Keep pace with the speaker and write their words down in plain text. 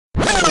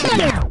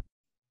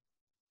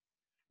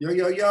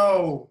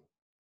Yo.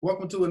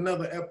 Welcome to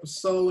another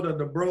episode of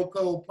the Bro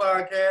Code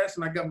Podcast.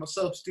 And I got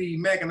myself, Steve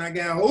Mack, and I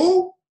got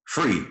who?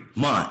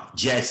 Fremont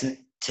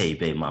Jackson. Tell your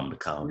baby mama to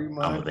call me.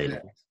 I'm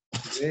available.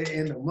 We're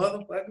in the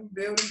motherfucking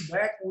building.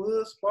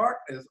 Backwoods Spark,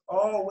 as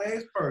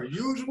always, per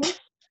usual.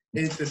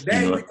 And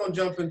today we're going to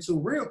jump into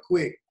real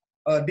quick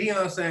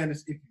Deion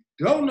Sanders. If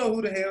you don't know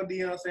who the hell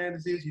Deion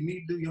Sanders is, you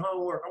need to do your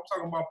homework. I'm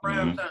talking about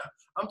prime time.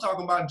 I'm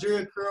talking about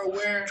Jerry Curl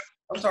wearing.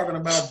 I'm talking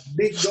about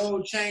big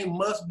gold chain,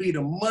 must be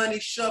the money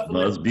shuffling.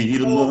 Must be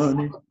the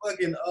money.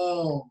 Fucking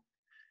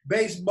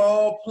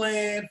baseball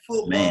playing,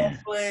 football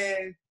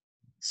playing.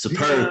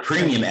 Superb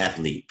premium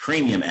athlete.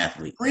 Premium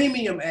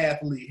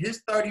athlete.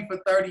 His 30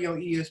 for 30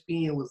 on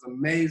ESPN was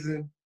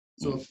amazing.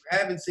 So if you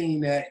haven't seen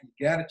that,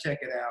 you got to check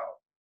it out.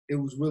 It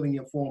was really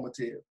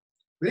informative.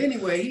 But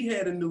anyway, he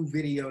had a new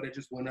video that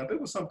just went up. It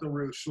was something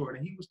real short,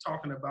 and he was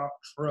talking about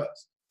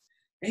trust.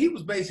 And he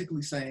was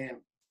basically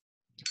saying,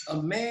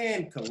 a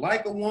man could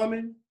like a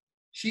woman,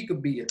 she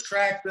could be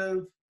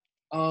attractive,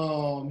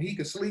 he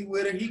could sleep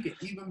with her, he could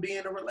even be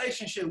in a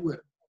relationship with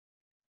her.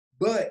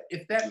 But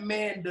if that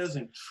man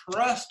doesn't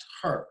trust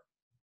her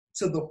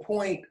to the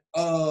point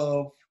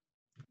of,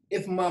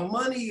 if my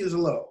money is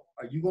low,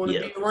 are you going to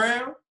be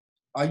around?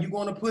 Are you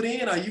going to put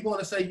in? Are you going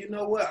to say, you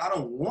know what, I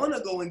don't want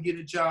to go and get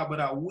a job, but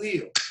I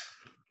will.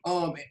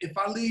 If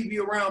I leave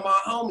you around my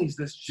homies,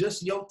 that's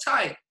just your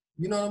type.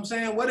 You know what I'm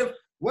saying? What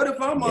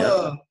if I'm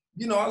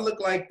I look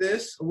like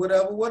this or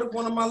whatever. What if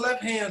one of my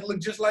left hands look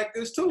just like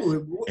this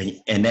too?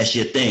 And that's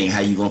your thing. How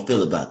you gonna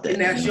feel about that?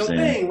 And that's your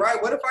thing,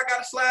 right? What if I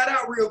gotta slide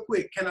out real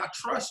quick? Can I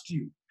trust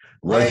you?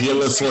 Well, right?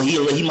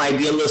 He might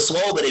be a little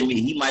swollen than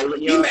me. He might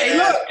look.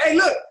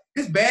 Look.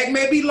 His bag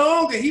may be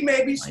longer. He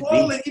may be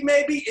swollen. It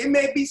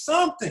may be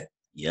something.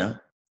 Yeah.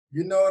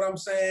 You know what I'm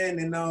saying?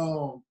 And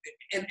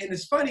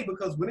it's funny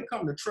because when it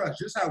comes to trust,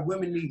 just how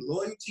women need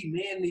loyalty,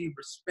 men need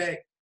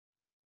respect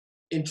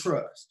and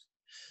trust.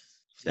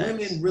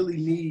 Women really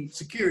need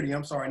security.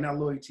 I'm sorry, not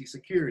loyalty,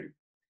 security.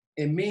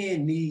 And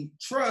men need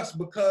trust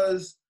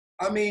because,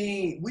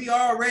 we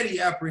already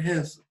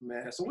apprehensive,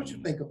 man. So what you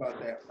think about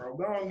that, bro?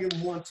 Go on, give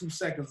him 1-2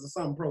 seconds of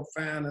something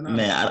profound. And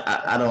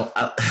I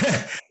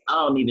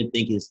don't even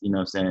think it's, you know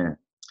what I'm saying?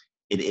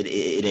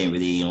 It ain't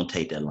really, it don't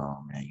take that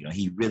long, man. You know,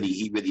 he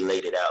really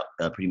laid it out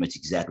pretty much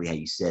exactly how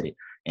you said it.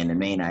 And the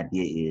main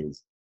idea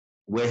is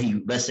where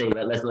let's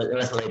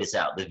lay this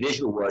out. The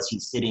visual was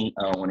he's sitting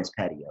on his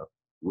patio,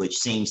 which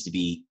seems to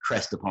be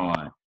crest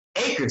upon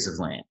acres of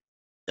land.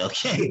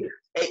 Okay,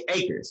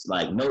 acres,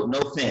 like no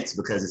fence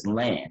because it's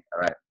land. All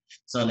right.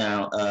 So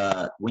now,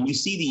 when you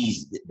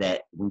see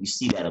that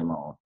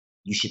alone,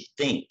 you should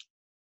think,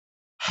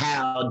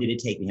 how did it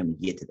take for him to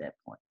get to that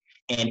point?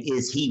 And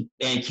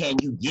can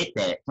you get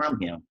that from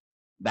him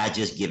by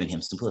just giving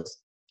him some pussy?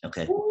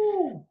 Okay.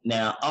 Ooh.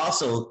 Now,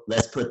 also,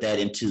 let's put that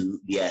into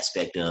the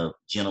aspect of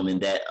gentlemen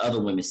that other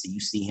women see.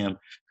 You see him,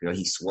 girl,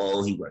 he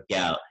swole, he work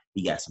out,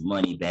 he got some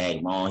money,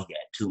 bag long, he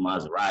got 2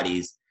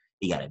 Maseratis,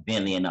 he got a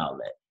Bentley and all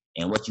that.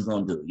 And what you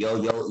gonna do? You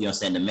know what I'm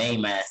saying? The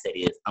main mindset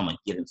is, I'm gonna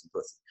give him some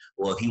pussy.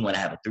 Or if he wanna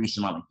have a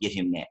threesome, I'm gonna give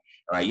him that.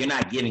 All right, you're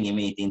not giving him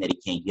anything that he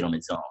can't get on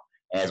his own.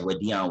 As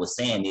what Deion was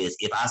saying is,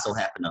 if I so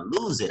happen to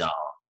lose it all,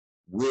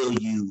 will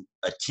you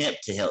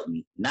attempt to help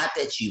me? Not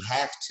that you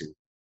have to,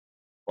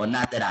 or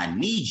not that I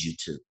need you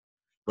to,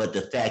 but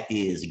the fact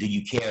is, do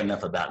you care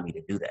enough about me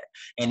to do that?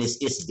 And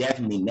it's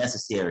definitely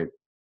necessary.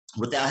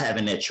 Without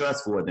having that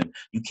trust for them,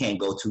 you can't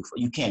go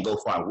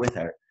far with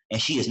her,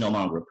 and she is no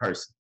longer a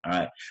person. All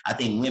right. I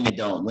think women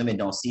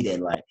don't see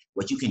that, like,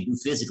 what you can do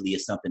physically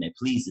is something that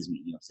pleases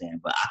me, you know what I'm saying?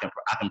 But I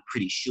can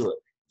pretty sure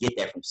get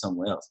that from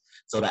somewhere else.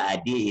 So the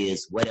idea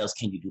is, what else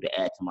can you do to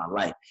add to my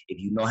life? If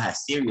you know how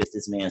serious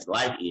this man's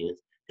life is,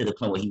 to the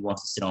point where he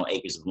wants to sit on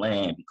acres of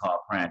land, be called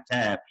prime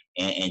time,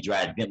 and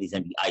drive Bentleys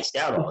and be iced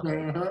out all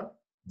day,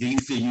 do you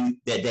feel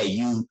that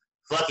you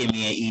fucking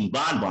me and eating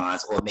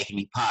bonbons or making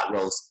me pot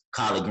roast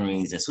collard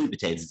greens and sweet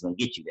potatoes is gonna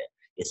get you there?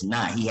 It's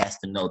not. He has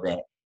to know that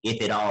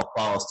if it all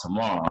falls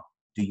tomorrow,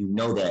 do you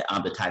know that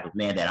I'm the type of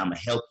man that I'm gonna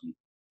help you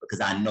because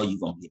I know you're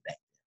gonna get back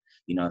there?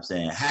 You know what I'm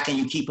saying? How can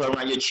you keep her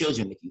around your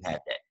children if you have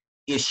that?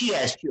 If she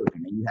has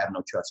children and you have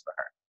no trust for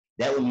her,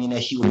 that would mean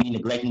that she would be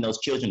neglecting those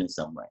children in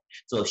some way.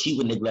 So if she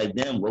would neglect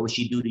them, what would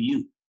she do to you?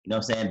 You know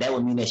what I'm saying? That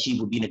would mean that she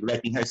would be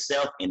neglecting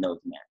herself in those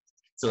manners.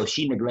 So if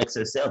she neglects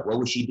herself, what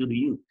would she do to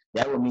you?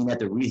 That would mean that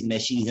the reason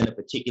that she's in a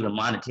particular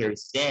monetary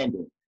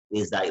standing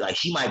is like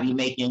she might be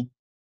making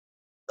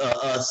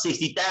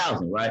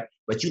 60,000, right?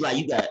 But you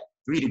got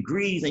 3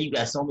 degrees and you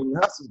got so many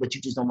hustles, but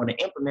you just don't want to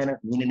implement it,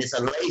 meaning it's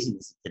a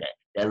laziness to that.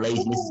 That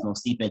laziness is going to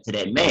seep into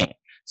that man.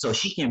 So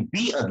she can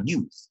be of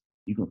use.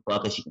 You can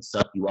fuck her, she can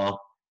suck you off.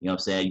 You know what I'm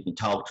saying? You can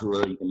talk to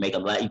her, you can make her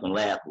laugh, you can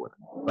laugh with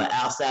her. But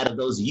outside of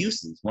those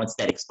uses, once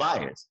that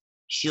expires,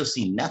 she'll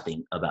see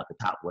nothing about the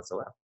top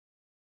whatsoever.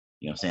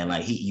 You know what I'm saying?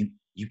 Like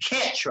you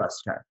can't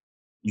trust her.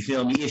 You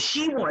feel me? If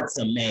she wants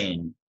a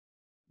man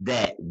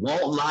that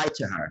won't lie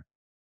to her,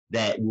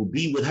 that will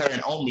be with her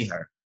and only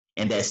her,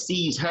 and that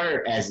sees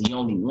her as the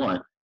only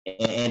one,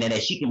 and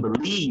that she can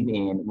believe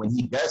in when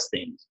he does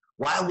things,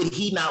 Why would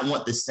he not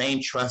want the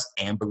same trust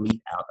and belief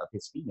out of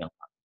his female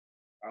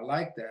I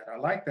like that. I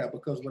like that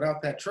because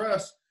without that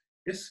trust,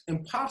 it's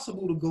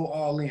impossible to go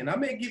all in. I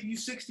may give you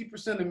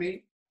 60% of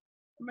me.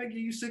 I may give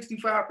you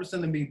 65%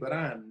 of me, but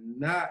I am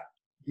not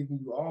giving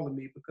you all of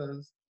me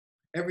because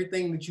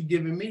everything that you're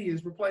giving me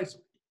is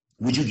replaceable.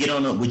 Would you get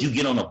on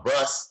a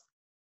bus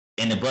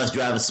and the bus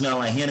driver smell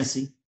like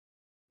Hennessy?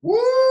 Woo!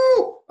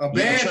 You don't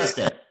Abandoned. trust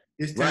that.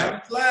 It's time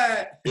Right. to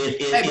slide.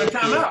 Hey, but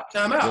time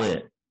out. Go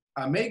ahead.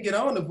 I may get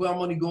on if I'm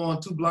only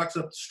going 2 blocks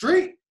up the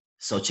street.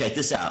 So check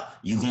this out.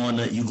 You going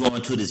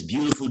to this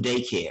beautiful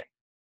daycare.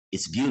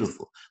 It's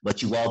beautiful,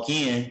 but you walk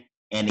in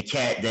and the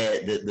cat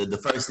that the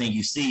first thing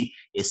you see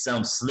is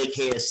some slick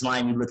haired,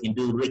 slimy looking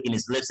dude licking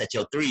his lips at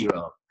your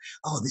 3-year-old.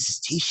 Oh, this is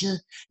Tisha.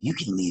 You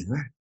can leave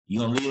her. You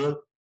gonna leave her?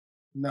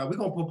 No, we're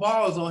gonna put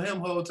pause on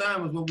him the whole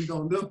time is what we're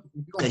gonna do.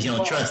 Because you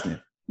don't trust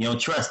him. You don't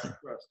trust him.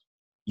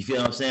 You feel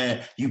what I'm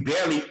saying? You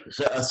barely,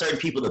 certain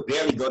people that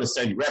barely go to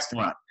certain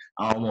restaurants.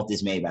 I don't want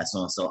this made by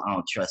so-and-so. I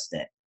don't trust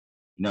that.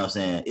 You know what I'm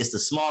saying? It's the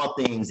small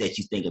things that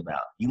you think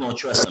about. You won't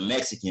trust a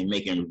Mexican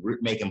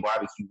making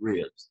barbecue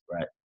ribs,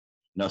 right?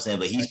 You know what I'm saying?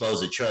 But he's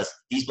supposed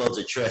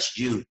to trust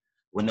you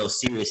with no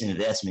serious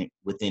investment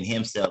within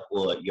himself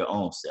or your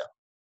own self.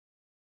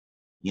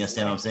 You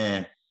understand what I'm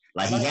saying?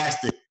 Like he has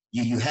to,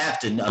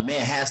 a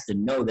man has to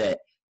know that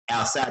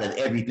outside of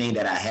everything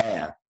that I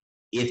have,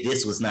 if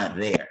this was not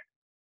there,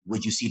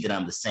 would you see that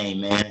I'm the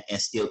same man and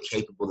still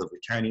capable of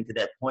returning to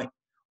that point?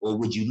 Or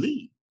would you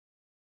leave?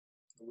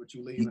 Would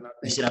you leave?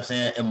 You see what I'm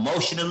saying?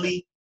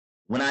 Emotionally,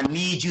 when I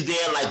need you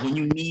there, like when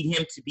you need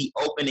him to be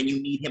open and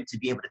you need him to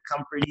be able to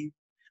comfort you,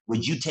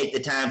 would you take the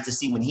time to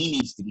see when he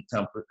needs to be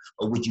comforted,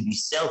 or would you be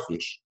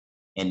selfish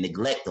and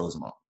neglect those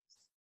moments?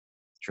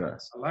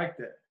 Trust. I like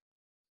that.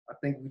 I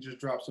think we just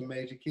dropped some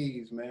major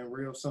keys, man.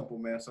 Real simple,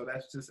 man. So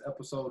that's this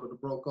episode of the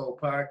Bro Code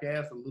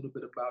Podcast. A little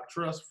bit about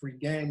trust. Free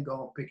game.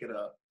 Go and pick it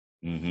up.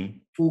 Mm-hmm.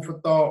 Food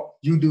for thought.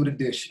 You do the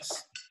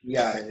dishes. We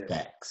out of here.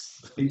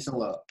 Facts. Peace and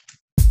love.